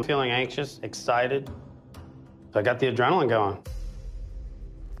now I'm feeling anxious, excited. So I got the adrenaline going.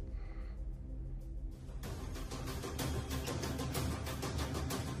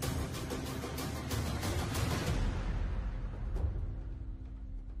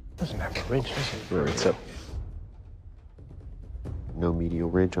 Doesn't have a ridge, does it? Right, so no medial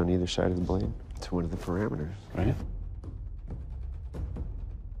ridge on either side of the blade. It's one of the parameters. Right.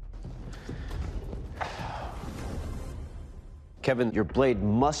 Kevin, your blade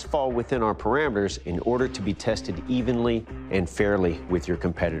must fall within our parameters in order to be tested evenly and fairly with your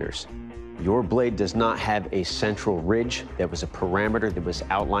competitors. Your blade does not have a central ridge. That was a parameter that was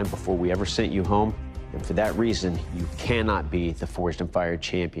outlined before we ever sent you home. And for that reason, you cannot be the Forged in Fire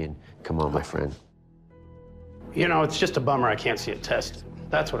champion. Come on, my friend. You know, it's just a bummer I can't see it tested.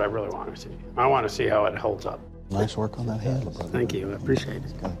 That's what I really want to see. I want to see how it holds up. Nice work on that handle, brother. Thank you, I appreciate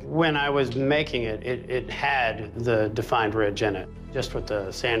it. When I was making it, it had the defined ridge in it. Just with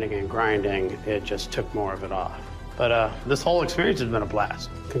the sanding and grinding, it just took more of it off. But this whole experience has been a blast.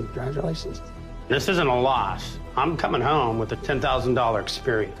 Congratulations. This isn't a loss. I'm coming home with a $10,000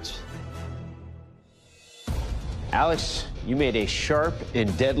 experience. Alex, you made a sharp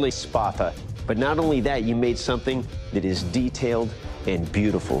and deadly spatha. But not only that, you made something that is detailed and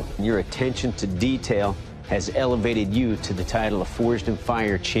beautiful. Your attention to detail has elevated you to the title of Forged in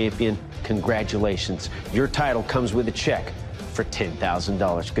Fire champion. Congratulations. Your title comes with a check for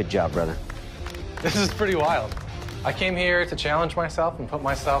 $10,000. Good job, brother. This is pretty wild. I came here to challenge myself and put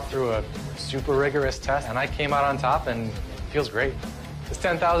myself through a super rigorous test, and I came out on top, and it feels great. This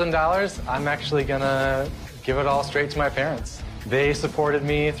 $10,000, I'm actually gonna give it all straight to my parents. They supported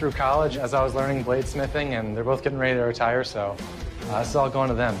me through college as I was learning bladesmithing, and they're both getting ready to retire, so this is all going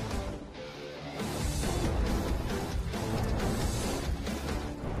to them.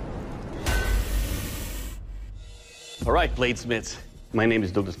 All right, bladesmiths. My name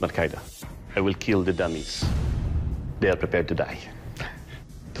is Douglas Marcaida. I will kill the dummies. They are prepared to die.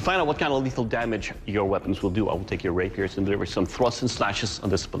 To find out what kind of lethal damage your weapons will do, I will take your rapiers and deliver some thrusts and slashes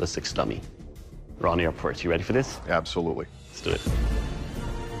on this ballistics dummy. Ron, you're up first. You ready for this? Absolutely. Let's do it.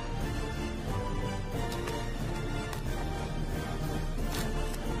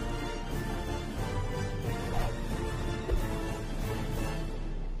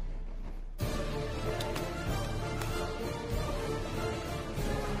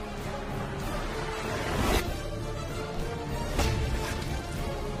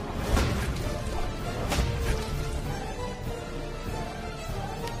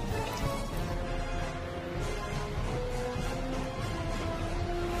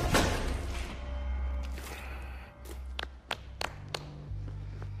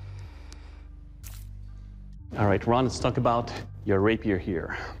 All right, Ron, let's talk about your rapier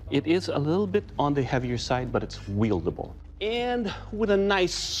here. It is a little bit on the heavier side, but it's wieldable. And with a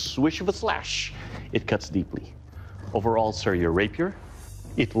nice swish of a slash, it cuts deeply. Overall, sir, your rapier,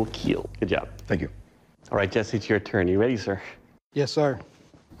 it will kill. Good job. Thank you. All right, Jesse, it's your turn. You ready, sir? Yes, sir.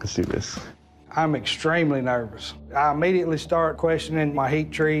 Let's do this. I'm extremely nervous. I immediately start questioning my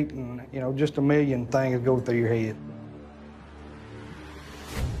heat treat and, just a million things go through your head.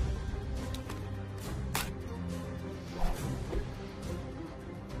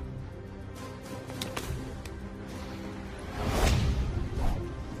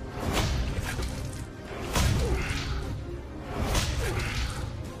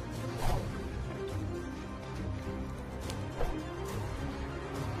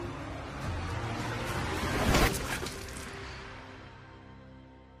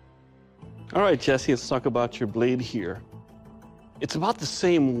 All right, Jesse, let's talk about your blade here. It's about the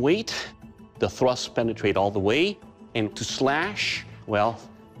same weight. The thrusts penetrate all the way. And to slash, well,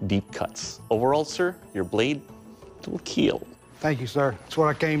 deep cuts. Overall, sir, your blade will kill. Thank you, sir. That's what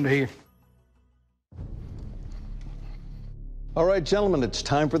I came to hear. All right, gentlemen, it's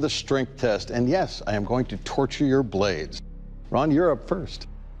time for the strength test. And yes, I am going to torture your blades. Ron, you're up first.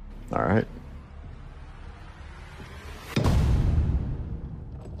 All right.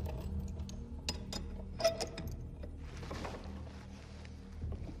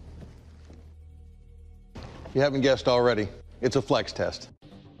 If you haven't guessed already, it's a flex test.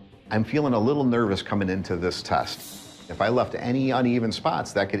 I'm feeling a little nervous coming into this test. If I left any uneven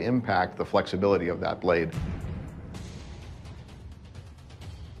spots, that could impact the flexibility of that blade.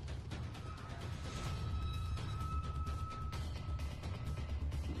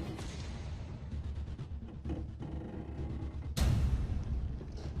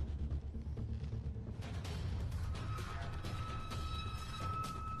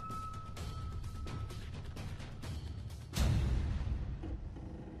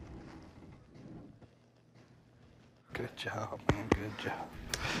 Good job, man, good job.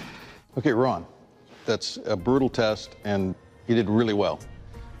 Okay, Ron, that's a brutal test, and you did really well.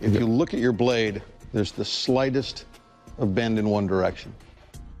 If you look at your blade, there's the slightest of bend in one direction.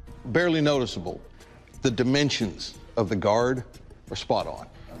 Barely noticeable. The dimensions of the guard are spot on.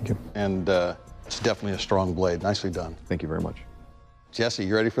 And it's definitely a strong blade. Nicely done. Thank you very much. Jesse,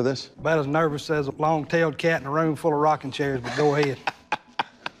 you ready for this? About as nervous as a long-tailed cat in a room full of rocking chairs, but go ahead.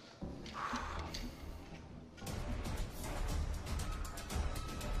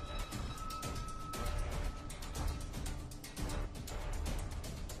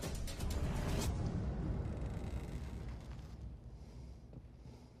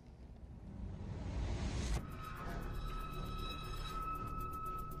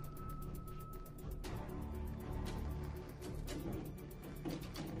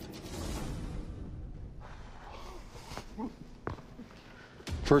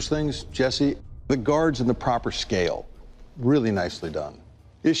 First things, Jesse, the guard's in the proper scale. Really nicely done.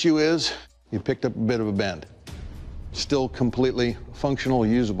 Issue is, you picked up a bit of a bend. Still completely functional,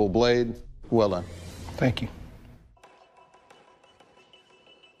 usable blade, Well done. Thank you.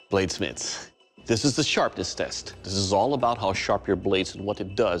 Bladesmiths, this is the sharpness test. This is all about how sharp your blades and what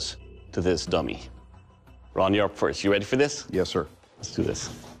it does to this dummy. Ron, you're up first. You ready for this? Yes, sir. Let's do this.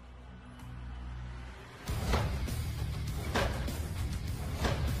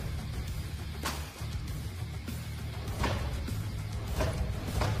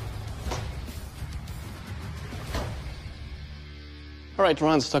 All right,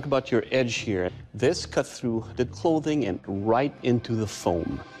 Ron, let's talk about your edge here. This cut through the clothing and right into the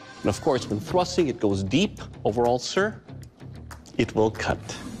foam. And of course, when thrusting, it goes deep. Overall, sir, it will cut.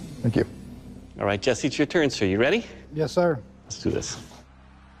 Thank you. All right, Jesse, it's your turn, sir. You ready? Yes, sir. Let's do this.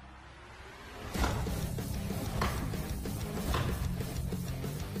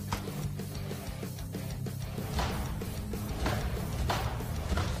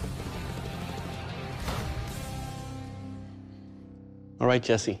 All right,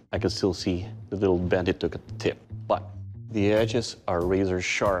 Jesse, I can still see the little bend it took at the tip, but the edges are razor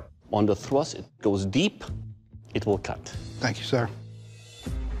sharp. On the thrust, it goes deep, it will cut. Thank you, sir.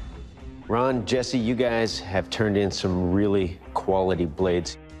 Ron, Jesse, you guys have turned in some really quality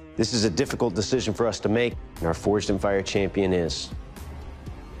blades. This is a difficult decision for us to make, and our Forged in Fire champion is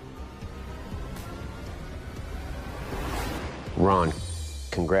Ron.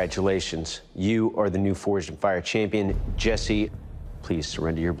 Congratulations. You are the new Forged in Fire champion. Jesse, please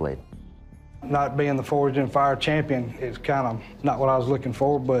surrender your blade. Not being the Forged in Fire champion is kind of not what I was looking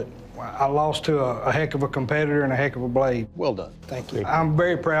for, but I lost to a heck of a competitor and a heck of a blade. Well done. Thank you. I'm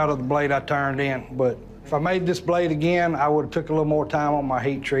very proud of the blade I turned in, but if I made this blade again, I would have took a little more time on my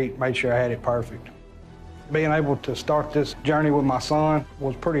heat treat, made sure I had it perfect. Being able to start this journey with my son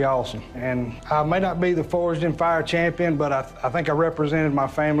was pretty awesome. And I may not be the Forged in Fire champion, but I think I represented my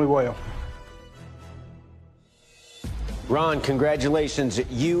family well. Ron, congratulations.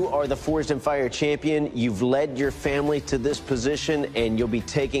 You are the Forged in Fire champion. You've led your family to this position, and you'll be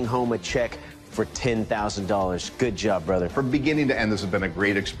taking home a check for $10,000. Good job, brother. From beginning to end, this has been a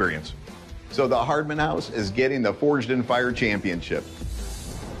great experience. So the Hardman House is getting the Forged in Fire championship.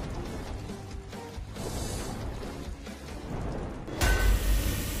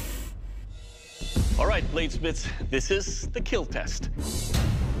 All right, bladesmiths, this is the kill test.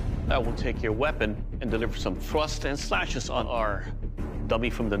 I will take your weapon and deliver some thrust and slashes on our dummy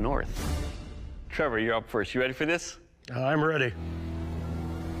from the north. Trevor, you're up first. You ready for this? I'm ready.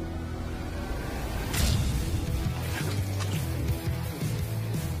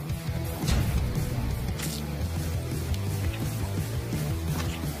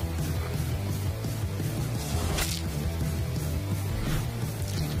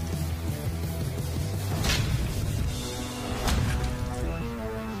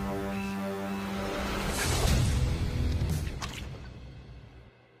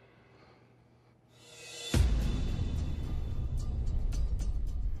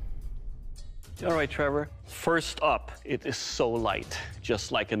 All right, Trevor. First up, it is so light,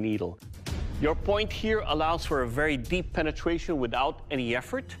 just like a needle. Your point here allows for a very deep penetration without any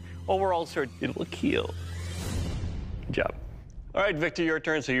effort. Overall, sir, it will kill. Good job. All right, Victor, your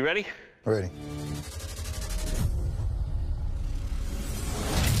turn. So you ready? Ready.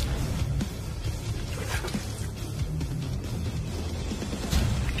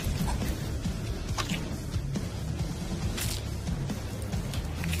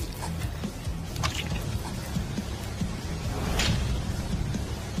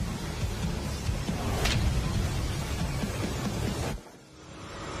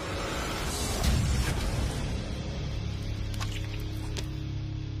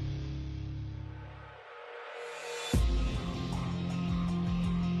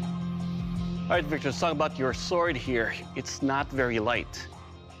 All right, Victor, let's talk about your sword here. It's not very light.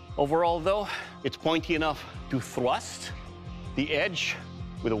 Overall, though, it's pointy enough to thrust. The edge,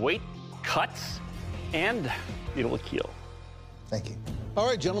 with a weight, cuts, and it will kill. Thank you. All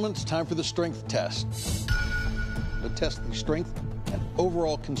right, gentlemen, it's time for the strength test. To test the strength and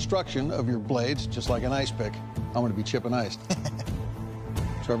overall construction of your blades, just like an ice pick, I'm going to be chipping ice.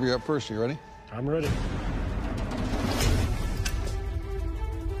 Trevor, you're up first. Are you ready? I'm ready.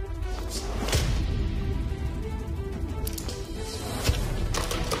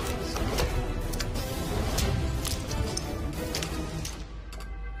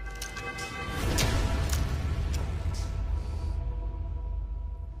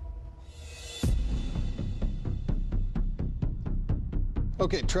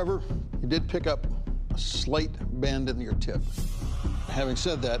 Okay, Trevor, you did pick up a slight bend in your tip. Having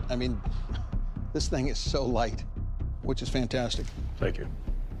said that, I mean, this thing is so light, which is fantastic. Thank you.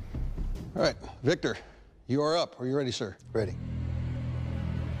 All right, Victor, you are up. Are you ready, sir? Ready.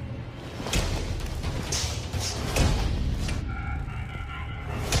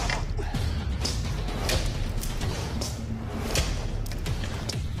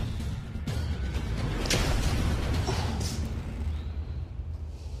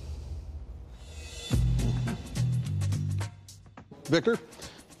 Victor,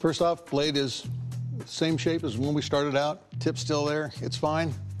 first off, blade is the same shape as when we started out. Tip's still there, it's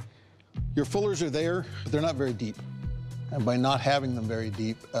fine. Your fullers are there, but they're not very deep. And by not having them very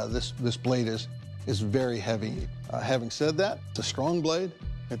deep, this blade is very heavy. Having said that, it's a strong blade.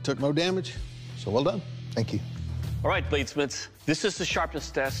 It took no damage, so well done. Thank you. All right, bladesmiths, this is the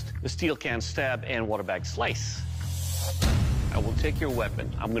sharpness test, the steel can stab and water bag slice. I will take your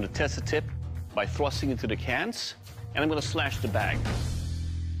weapon. I'm going to test the tip by thrusting into the cans, and I'm going to slash the bag.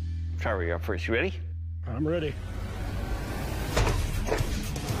 Trevor, you're up first. You ready? I'm ready.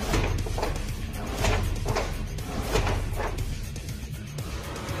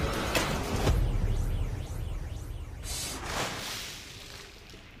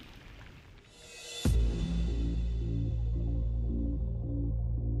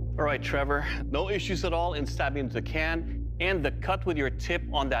 All right, Trevor, no issues at all in stabbing into the can, and the cut with your tip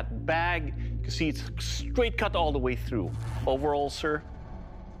on that bag, you can see it's straight cut all the way through. Overall, sir,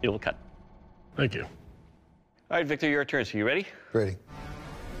 it will cut. Thank you. All right, Victor, your turn. So you ready? Ready.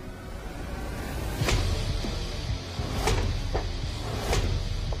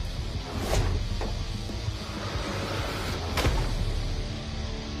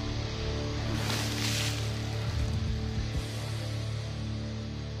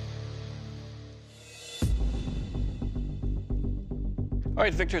 All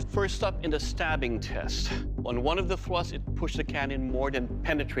right, Victor, first up in the stabbing test. On one of the thrusts, it pushed the can in more than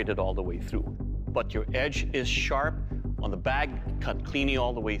penetrated all the way through. But your edge is sharp. On the bag, cut cleanly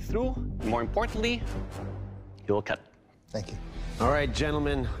all the way through. More importantly, it will cut. Thank you. All right,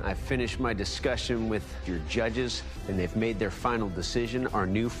 gentlemen, I finished my discussion with your judges, and they've made their final decision. Our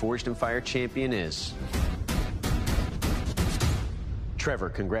new Forged in Fire champion is Trevor.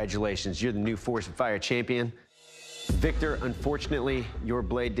 Congratulations, you're the new Forged in Fire champion. Victor, unfortunately, your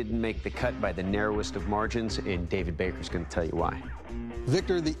blade didn't make the cut by the narrowest of margins, and David Baker's going to tell you why.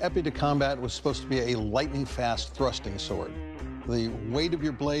 Victor, the Épée de Combat was supposed to be a lightning-fast thrusting sword. The weight of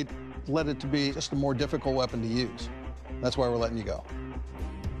your blade led it to be just a more difficult weapon to use. That's why we're letting you go.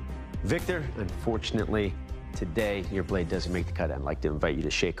 Victor, unfortunately, today your blade doesn't make the cut. I'd like to invite you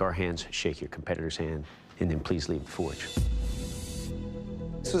to shake our hands, shake your competitor's hand, and then please leave the forge.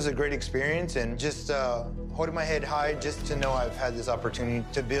 This was a great experience, and just holding my head high just to know I've had this opportunity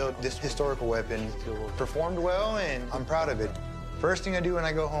to build this historical weapon. It performed well, and I'm proud of it. First thing I do when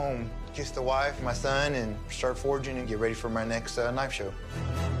I go home, kiss the wife, my son, and start forging and get ready for my next knife show.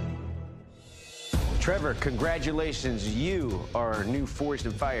 Trevor, congratulations. You are our new Forged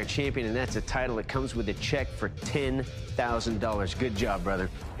in Fire champion, and that's a title that comes with a check for $10,000. Good job, brother.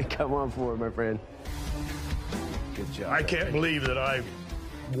 Come on forward, my friend. Good job. I can't believe that I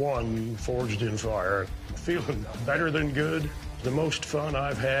won Forged in Fire. Feeling better than good. The most fun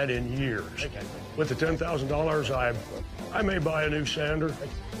I've had in years. With the $10,000, I may buy a new sander.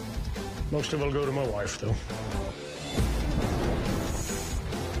 Most of it will go to my wife, though.